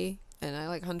comedy. And I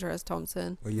like Hunter S.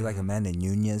 Thompson. Well, you like Amanda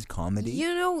Nunes comedy?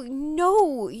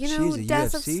 No. She's a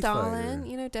Death of UFC Stalin.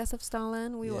 fighter. Death of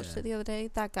Stalin. We watched it the other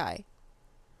day. That guy.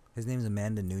 His name's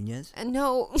Amanda Nunes? And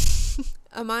no.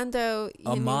 Armando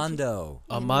or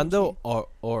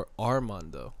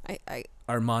Armando?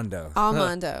 Armando.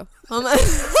 Armando.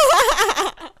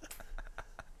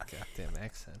 Goddamn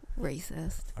accent.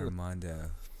 Racist.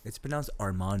 Armando. It's pronounced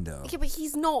Armando. Okay, but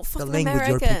he's not fucking the language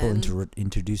American. your people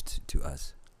introduced to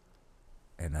us.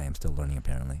 And I am still learning,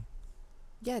 apparently.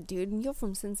 Yeah, dude, you're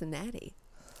from Cincinnati.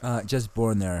 Just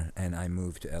born there, and I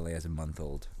moved to LA as a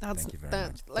month-old. Thank you very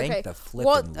much. Okay. Thank the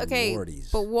flippin'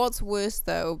 lordies. But what's worse,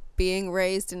 though, being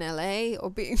raised in LA or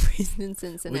being raised in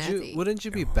Cincinnati? Wouldn't you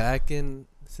be back in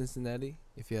Cincinnati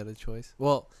if you had a choice?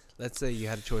 Well, let's say you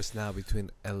had a choice now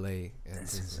between LA and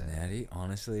Cincinnati.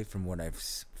 Honestly, from what I've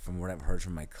heard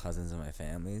from my cousins and my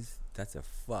families, that's a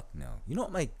fuck no. You know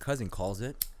what my cousin calls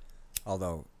it?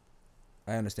 Although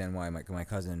I understand why my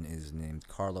cousin is named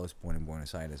Carlos, born in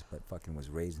Buenos Aires, but fucking was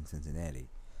raised in Cincinnati.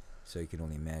 So you can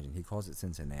only imagine. He calls it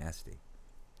Cincinnati.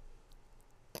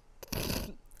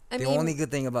 The only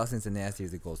good thing about Cincinnati is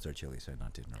the Gold Star chili, so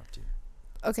not to interrupt you.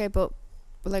 Okay, but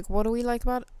what do we like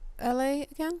about LA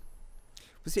again?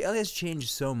 But see, LA has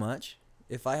changed so much.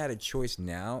 If I had a choice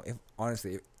now,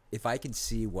 if I can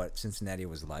see what Cincinnati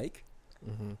was like,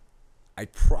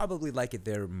 I'd probably like it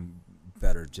there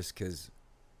better, just because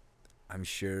I'm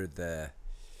sure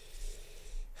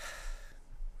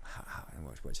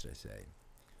what should I say?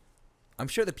 I'm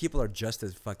sure the people are just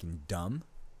as fucking dumb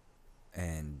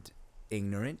and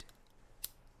ignorant,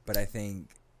 but I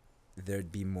think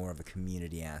there'd be more of a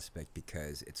community aspect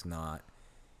because it's not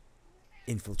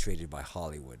infiltrated by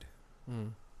Hollywood.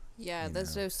 Yeah,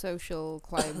 there's no social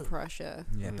climate pressure.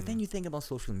 Yeah, but then you think about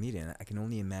social media, and I can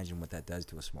only imagine what that does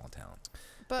to a small town.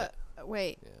 But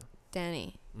wait,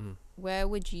 Danny, where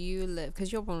would you live?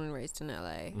 Because you're born and raised in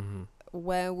LA.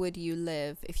 Where would you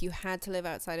live if you had to live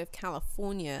outside of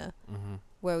California?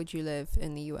 Where would you live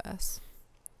in the U.S.?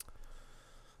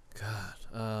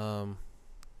 God,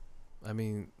 I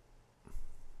mean,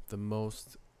 the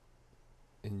most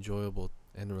enjoyable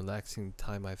and relaxing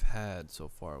time I've had so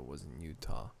far was in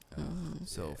Utah.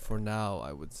 So for now,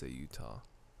 I would say Utah.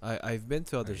 I've been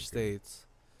to other states,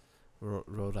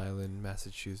 Rhode Island,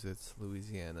 Massachusetts,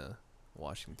 Louisiana,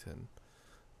 Washington,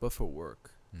 but for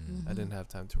work. I didn't have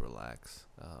time to relax.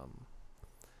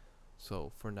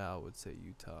 So for now, I would say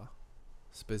Utah,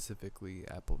 specifically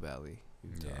Apple Valley,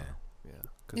 Utah.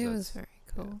 It was very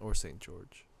cool. Yeah, or St.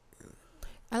 George.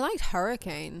 I liked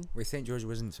Hurricane. Wait, St. George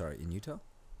wasn't, in Utah?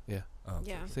 Yeah. Oh,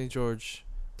 okay. Yeah. St. George,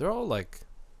 they're all like,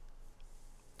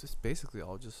 just basically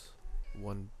all just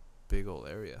one big old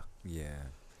area. Yeah.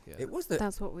 Yeah.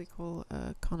 That's what we call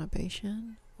a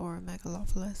conurbation or a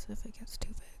megalopolis if it gets too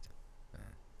big.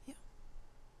 Yeah.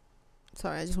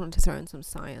 Sorry, I just wanted to throw in some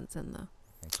science in there.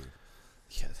 Thank you.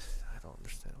 Yeah, I don't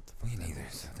understand what the fuck. Me neither,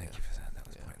 so thank you for that. That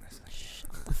was pointless.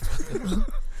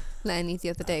 Lanny the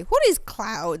other day. What is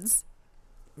clouds?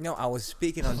 No, I was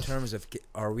speaking on terms of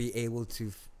are we able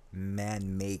to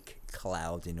man-make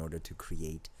clouds in order to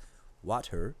create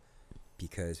water?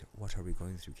 Because what are we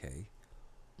going through, Kay?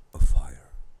 A fire.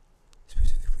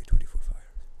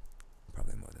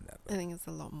 I think it's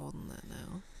a lot more than that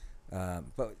now.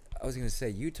 But I was gonna say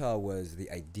Utah was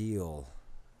the ideal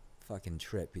fucking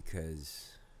trip because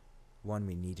one,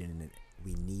 we needed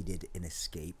an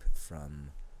escape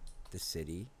from the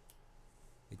city.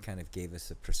 It kind of gave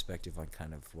us a perspective on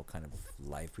kind of what kind of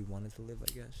life we wanted to live,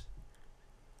 I guess.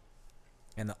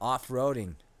 And the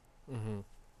off-roading. Mm-hmm.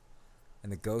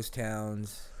 And the ghost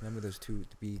towns. Remember those two?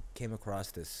 We came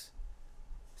across this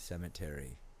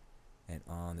cemetery, and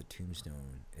on the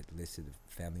tombstone, it listed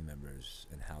family members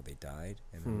and how they died.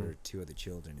 And remember, two of the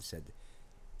children, it said,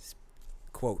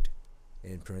 quote,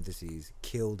 in parentheses,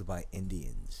 killed by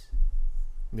Indians.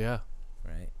 Yeah.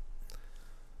 Right?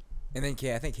 And then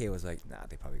I think Kay was like, nah,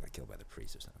 they probably got killed by the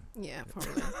priest or something. Yeah,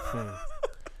 probably.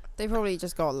 They probably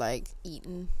just got, like,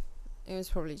 eaten. It was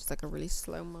probably just, like, a really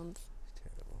slow month.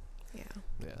 Terrible. Yeah.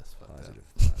 Yeah, it's fucked Positive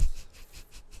up. thoughts.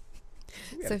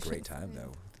 We had a great time,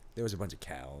 though. There was a bunch of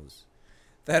cows.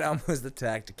 That almost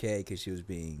attacked Kay because she was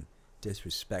being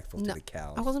disrespectful to the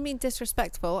cows. I wasn't being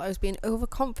disrespectful. I was being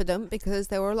overconfident because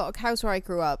there were a lot of cows where I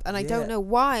grew up. And I don't know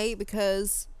why,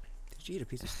 because... Did you eat a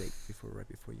piece of steak right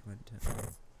before you went to...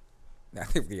 I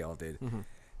think we all did. Mm-hmm.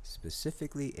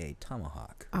 Specifically a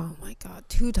tomahawk. Oh my god,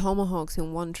 2 tomahawks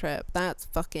in one trip. That's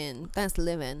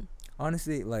living.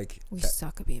 Honestly, like... We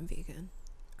suck at being vegan.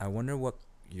 I wonder what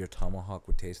your tomahawk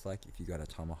would taste like if you got a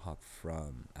tomahawk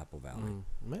from Apple Valley.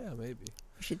 Yeah, maybe.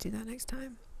 We should do that next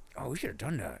time. Oh, we should have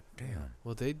done that. Damn.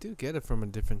 Well, they do get it from a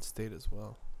different state as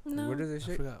well. No. Where do they I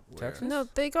say? forgot where. Texas? No,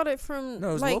 they got it from...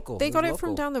 No, it was like, local. They It got was it from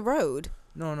local. down the road.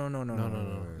 No.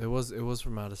 No. It was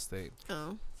from out of state.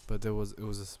 Oh. But it was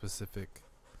a specific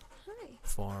Hi.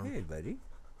 farm. Hey, buddy.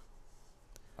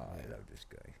 Oh, Yeah. I love this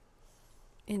guy.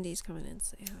 Indy's coming in to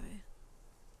say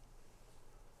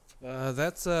hi.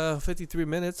 That's 53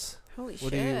 minutes. Holy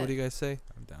What shit. do you guys say?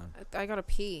 I'm down. I gotta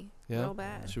pee. Yeah. Real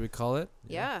bad. Should we call it?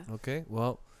 Yeah. Okay.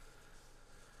 Well,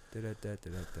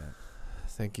 Da-da-da-da-da-da.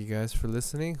 thank you guys for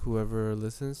listening. Whoever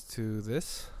listens to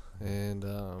this, and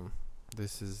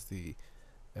this is the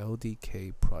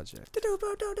LDK Project. Yeah.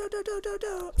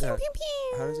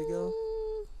 How does it go?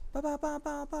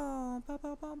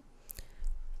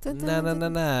 Na na na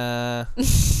na.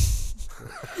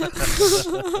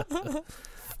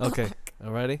 Okay.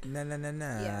 Alrighty. Na na na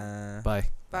na. Yeah. Bye.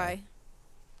 Bye.